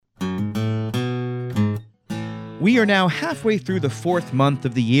We are now halfway through the fourth month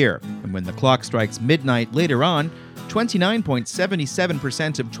of the year, and when the clock strikes midnight later on,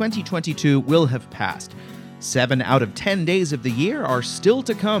 29.77% of 2022 will have passed. 7 out of 10 days of the year are still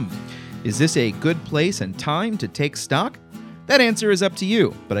to come. Is this a good place and time to take stock? That answer is up to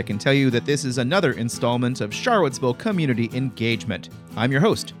you, but I can tell you that this is another installment of Charlottesville Community Engagement. I'm your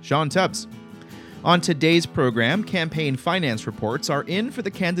host, Sean Tubbs. On today's program, campaign finance reports are in for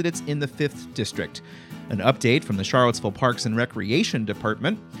the candidates in the 5th District. An update from the Charlottesville Parks and Recreation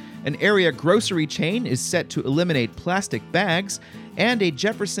Department. An area grocery chain is set to eliminate plastic bags. And a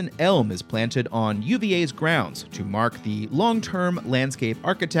Jefferson elm is planted on UVA's grounds to mark the long-term landscape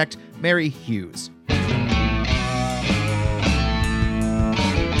architect, Mary Hughes.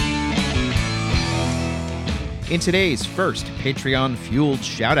 In today's first Patreon-fueled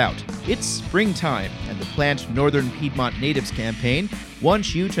shout-out, it's springtime, and the Plant Northern Piedmont Natives campaign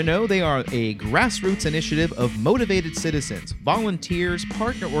wants you to know they are a grassroots initiative of motivated citizens, volunteers,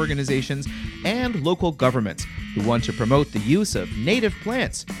 partner organizations, and local governments who want to promote the use of native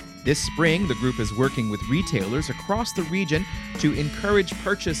plants. This spring, the group is working with retailers across the region to encourage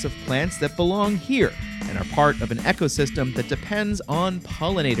purchase of plants that belong here and are part of an ecosystem that depends on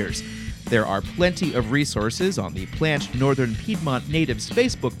pollinators. There are plenty of resources on the Plant Northern Piedmont Natives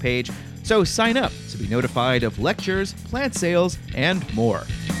Facebook page, so sign up to be notified of lectures, plant sales, and more.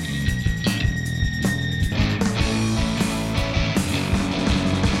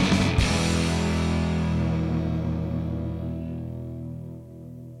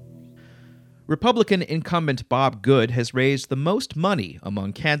 Republican incumbent Bob Good has raised the most money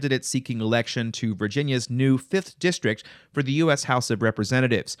among candidates seeking election to Virginia's new 5th District for the U.S. House of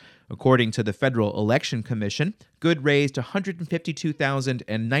Representatives. According to the Federal Election Commission, Good raised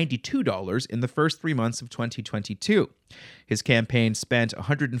 $152,092 in the first 3 months of 2022. His campaign spent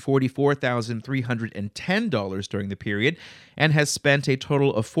 $144,310 during the period and has spent a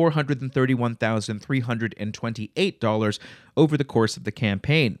total of $431,328 over the course of the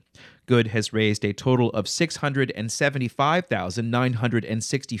campaign. Good has raised a total of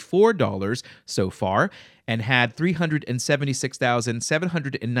 $675,964 so far and had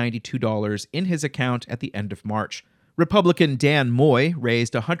 $376,792 in his account at the end of March. Republican Dan Moy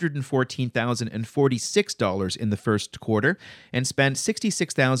raised $114,046 in the first quarter and spent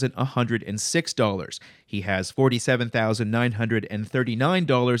 $66,106. He has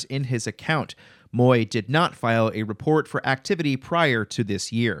 $47,939 in his account. Moy did not file a report for activity prior to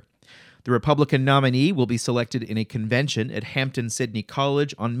this year. The Republican nominee will be selected in a convention at Hampton-Sydney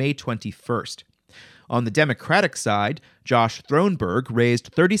College on May 21st. On the Democratic side, Josh Thronberg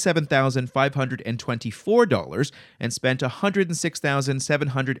raised $37,524 and spent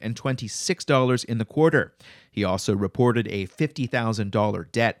 $106,726 in the quarter. He also reported a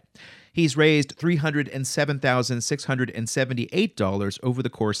 $50,000 debt. He's raised $307,678 over the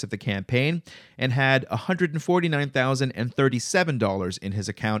course of the campaign and had $149,037 in his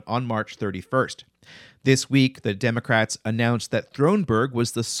account on March 31st. This week, the Democrats announced that Thronberg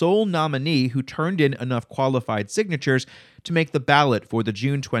was the sole nominee who turned in enough qualified signatures to make the ballot for the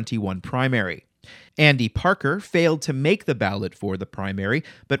June 21 primary. Andy Parker failed to make the ballot for the primary,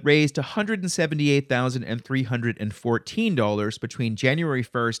 but raised $178,314 between January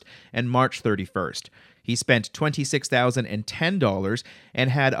 1st and March 31st. He spent $26,010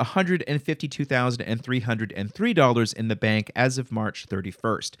 and had $152,303 in the bank as of March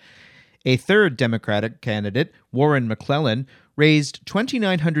 31st. A third Democratic candidate, Warren McClellan, raised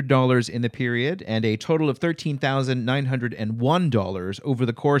 $2,900 in the period and a total of $13,901 over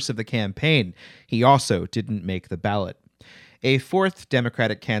the course of the campaign. He also didn't make the ballot. A fourth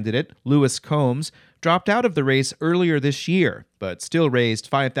Democratic candidate, Lewis Combs, dropped out of the race earlier this year, but still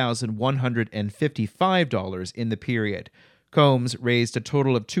raised $5,155 in the period. Combs raised a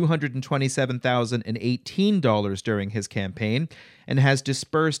total of $227,018 during his campaign and has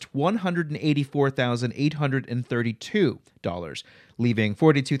dispersed $184,832, leaving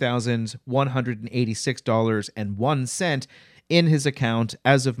 $42,186.01 in his account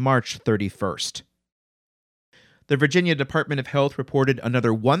as of March 31st. The Virginia Department of Health reported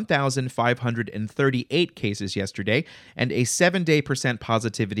another 1,538 cases yesterday and a 7-day percent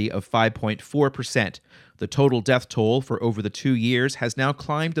positivity of 5.4%. The total death toll for over the 2 years has now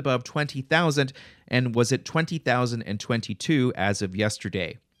climbed above 20,000 and was at 20,022 as of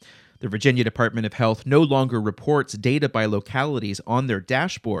yesterday. The Virginia Department of Health no longer reports data by localities on their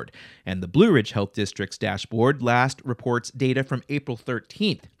dashboard, and the Blue Ridge Health District's dashboard last reports data from April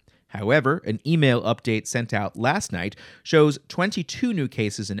 13th. However, an email update sent out last night shows 22 new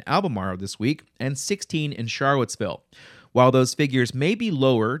cases in Albemarle this week and 16 in Charlottesville. While those figures may be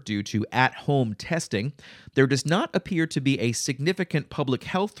lower due to at-home testing, there does not appear to be a significant public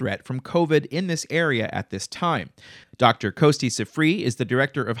health threat from COVID in this area at this time. Dr. Kosti Sifri is the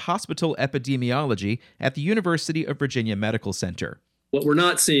director of hospital epidemiology at the University of Virginia Medical Center. What we're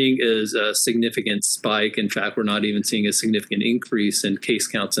not seeing is a significant spike. In fact, we're not even seeing a significant increase in case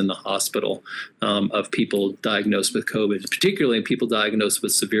counts in the hospital of people diagnosed with COVID, particularly people diagnosed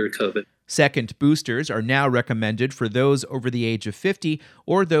with severe COVID. Second boosters are now recommended for those over the age of 50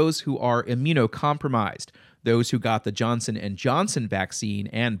 or those who are immunocompromised. Those who got the Johnson & Johnson vaccine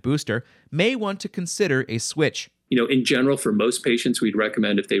and booster may want to consider a switch. In general, for most patients, we'd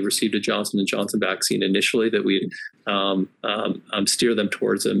recommend if they received a Johnson & Johnson vaccine initially that we steer them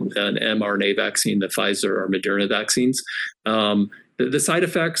towards an mRNA vaccine, the Pfizer or Moderna vaccines. The side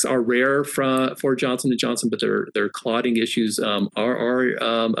effects are rare for Johnson & Johnson, but their clotting issues are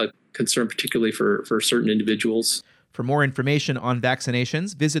a concern, particularly for certain individuals. For more information on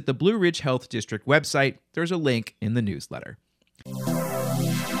vaccinations, visit the Blue Ridge Health District website. There's a link in the newsletter.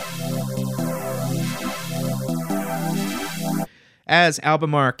 As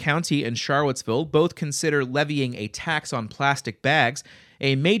Albemarle County and Charlottesville both consider levying a tax on plastic bags,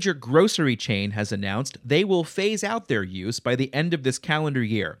 a major grocery chain has announced they will phase out their use by the end of this calendar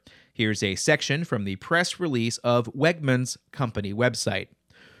year. Here's a section from the press release of Wegmans' company website.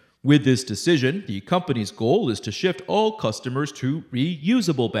 With this decision, the company's goal is to shift all customers to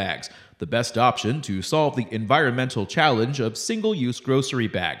reusable bags, the best option to solve the environmental challenge of single-use grocery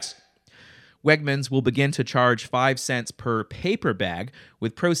bags. Wegmans will begin to charge 5 cents per paper bag,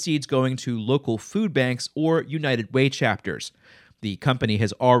 with proceeds going to local food banks or United Way chapters. The company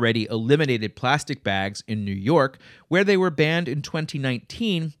has already eliminated plastic bags in New York, where they were banned in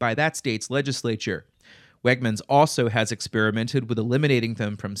 2019 by that state's legislature. Wegmans also has experimented with eliminating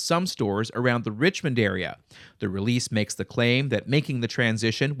them from some stores around the Richmond area. The release makes the claim that making the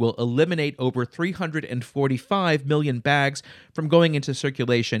transition will eliminate over 345 million bags from going into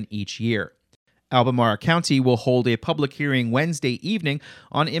circulation each year. Albemarle County will hold a public hearing Wednesday evening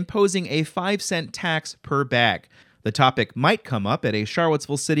on imposing a 5-cent tax per bag. The topic might come up at a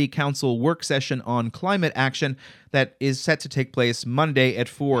Charlottesville City Council work session on climate action that is set to take place Monday at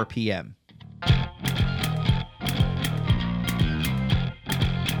 4 p.m.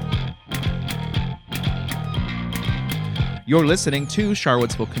 You're listening to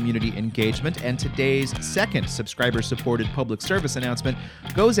Charlottesville Community Engagement, and today's second subscriber-supported public service announcement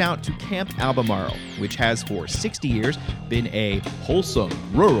goes out to Camp Albemarle, which has for 60 years been a wholesome,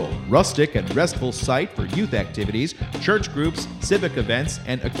 rural, rustic, and restful site for youth activities, church groups, civic events,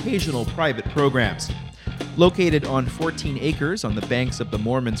 and occasional private programs. Located on 14 acres on the banks of the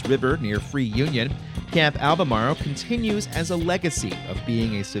Mormons River near Free Union, Camp Albemarle continues as a legacy of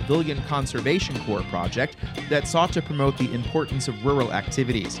being a civilian conservation corps project that sought to promote the importance of rural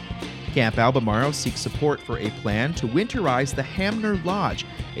activities. Camp Albemarle seeks support for a plan to winterize the Hamner Lodge,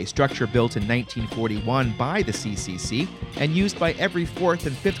 a structure built in 1941 by the CCC and used by every 4th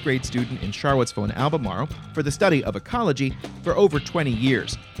and 5th grade student in Charlottesville and Albemarle for the study of ecology for over 20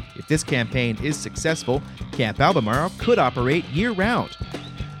 years. If this campaign is successful, Camp Albemarle could operate year-round.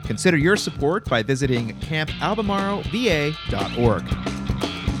 Consider your support by visiting campalbemarleva.org.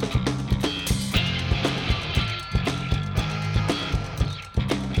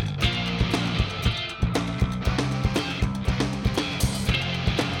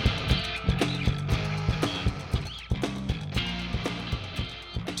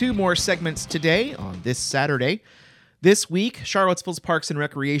 Two more segments today on this Saturday. This week, Charlottesville's Parks and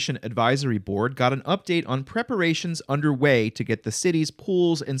Recreation Advisory Board got an update on preparations underway to get the city's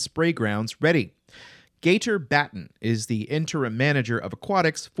pools and spray grounds ready. Gator Batten is the interim manager of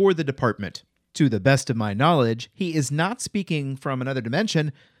aquatics for the department. To the best of my knowledge, he is not speaking from another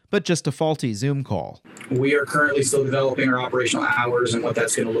dimension, but just a faulty Zoom call. We are currently still developing our operational hours and what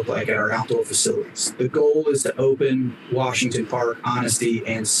that's going to look like at our outdoor facilities. The goal is to open Washington Park, Honesty,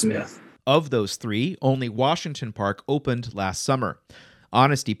 and Smith. Of those three, only Washington Park opened last summer.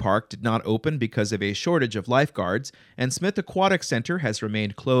 Honesty Park did not open because of a shortage of lifeguards, and Smith Aquatic Center has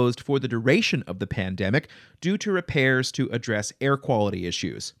remained closed for the duration of the pandemic due to repairs to address air quality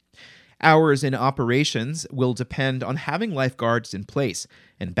issues. Hours in operations will depend on having lifeguards in place,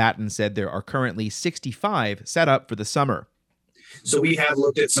 and Batten said there are currently 65 set up for the summer. So we have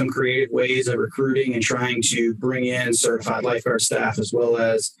looked at some creative ways of recruiting and trying to bring in certified lifeguard staff as well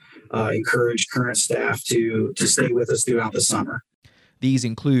as encourage current staff to stay with us throughout the summer. These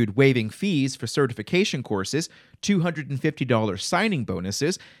include waiving fees for certification courses, $250 signing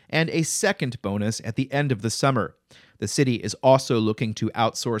bonuses, and a second bonus at the end of the summer. The city is also looking to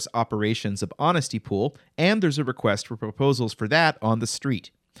outsource operations of Honesty Pool, and there's a request for proposals for that on the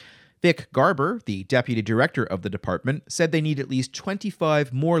street. Vic Garber, the deputy director of the department, said they need at least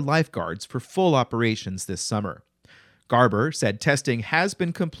 25 more lifeguards for full operations this summer. Garber said testing has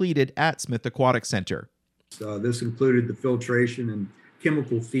been completed at Smith Aquatic Center. This included the filtration and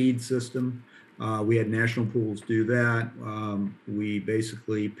chemical feed system. We had National Pools do that. We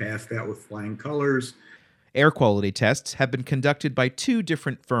basically passed that with flying colors. Air quality tests have been conducted by 2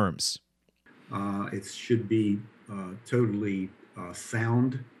 different firms. It should be totally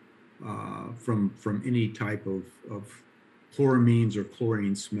sound from any type of chloramines or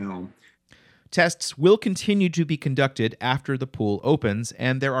chlorine smell. Tests will continue to be conducted after the pool opens,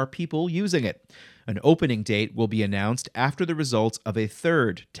 and there are people using it. An opening date will be announced after the results of a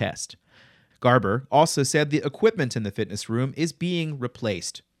 3rd test. Garber also said the equipment in the fitness room is being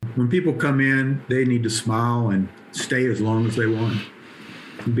replaced. When people come in, they need to smile and stay as long as they want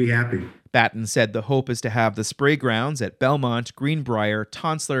and be happy. Batten said the hope is to have the spray grounds at Belmont, Greenbrier,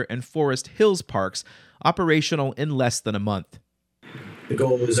 Tonsler, and Forest Hills parks operational in less than a month. The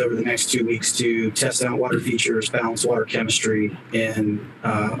goal is over the next 2 weeks to test out water features, balance water chemistry, and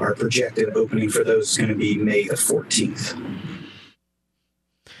our projected opening for those is going to be May the 14th.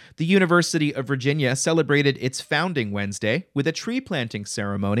 The University of Virginia celebrated its founding Wednesday with a tree planting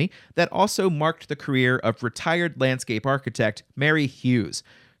ceremony that also marked the career of retired landscape architect Mary Hughes.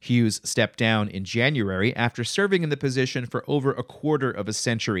 Hughes stepped down in January after serving in the position for over a quarter of a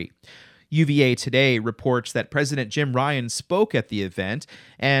century. UVA Today reports that President Jim Ryan spoke at the event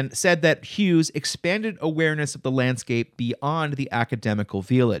and said that Hughes expanded awareness of the landscape beyond the academical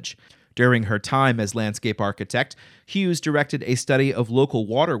village. During her time as landscape architect, Hughes directed a study of local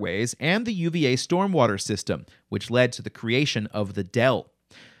waterways and the UVA stormwater system, which led to the creation of the Dell.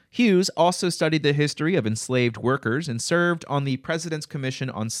 Hughes also studied the history of enslaved workers and served on the President's Commission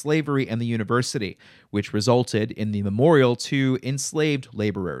on Slavery and the University, which resulted in the memorial to enslaved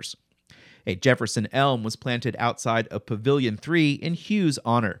laborers. A Jefferson elm was planted outside of Pavilion 3 in Hughes'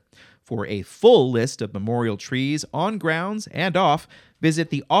 honor. For a full list of memorial trees on grounds and off, visit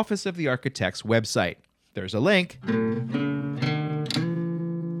the Office of the Architect's website. There's a link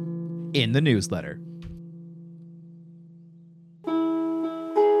in the newsletter.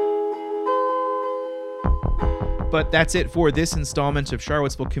 But that's it for this installment of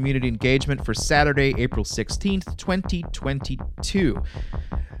Charlottesville Community Engagement for Saturday, April 16th, 2022.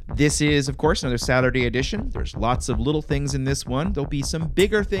 This is, of course, another Saturday edition. There's lots of little things in this one. There'll be some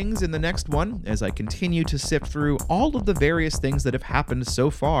bigger things in the next one as I continue to sift through all of the various things that have happened so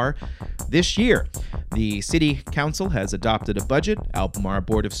far this year. The City Council has adopted a budget. Albemarle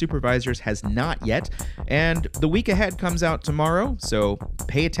Board of Supervisors has not yet. And the week ahead comes out tomorrow, so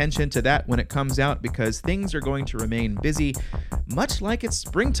pay attention to that when it comes out because things are going to remain busy, much like it's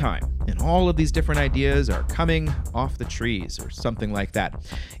springtime, and all of these different ideas are coming off the trees or something like that.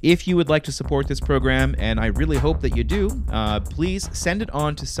 If you would like to support this program, and I really hope that you do, please send it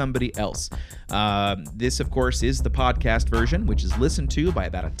on to somebody else. This, of course, is the podcast version, which is listened to by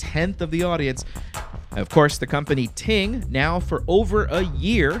about 1/10 of the audience. Of course, the company Ting, now for over a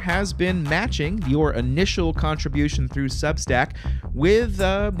year, has been matching your initial contribution through Substack with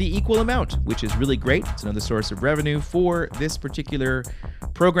the equal amount, which is really great. It's another source of revenue for this particular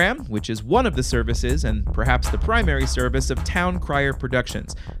program, which is one of the services and perhaps the primary service of Town Crier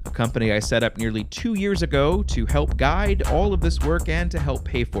Productions, a company I set up nearly 2 years ago to help guide all of this work and to help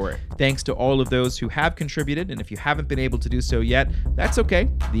pay for it. Thanks to all of those who have contributed, and if you haven't been able to do so yet, that's okay.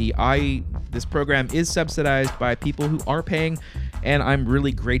 This program is subsidized by people who are paying, and I'm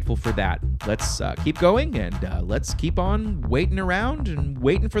really grateful for that. Let's keep going, and let's keep on waiting around and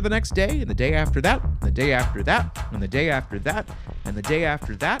waiting for the next day, and the day after that, and the day after that, and the day after that, and the day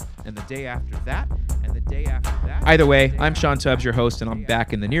after that, and the day after that, and the day after that. Either way, I'm Sean Tubbs, your host, and I'm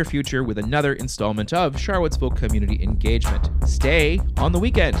back in the near future with another installment of Charlottesville Community Engagement. Stay on the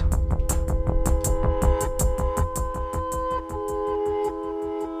weekend.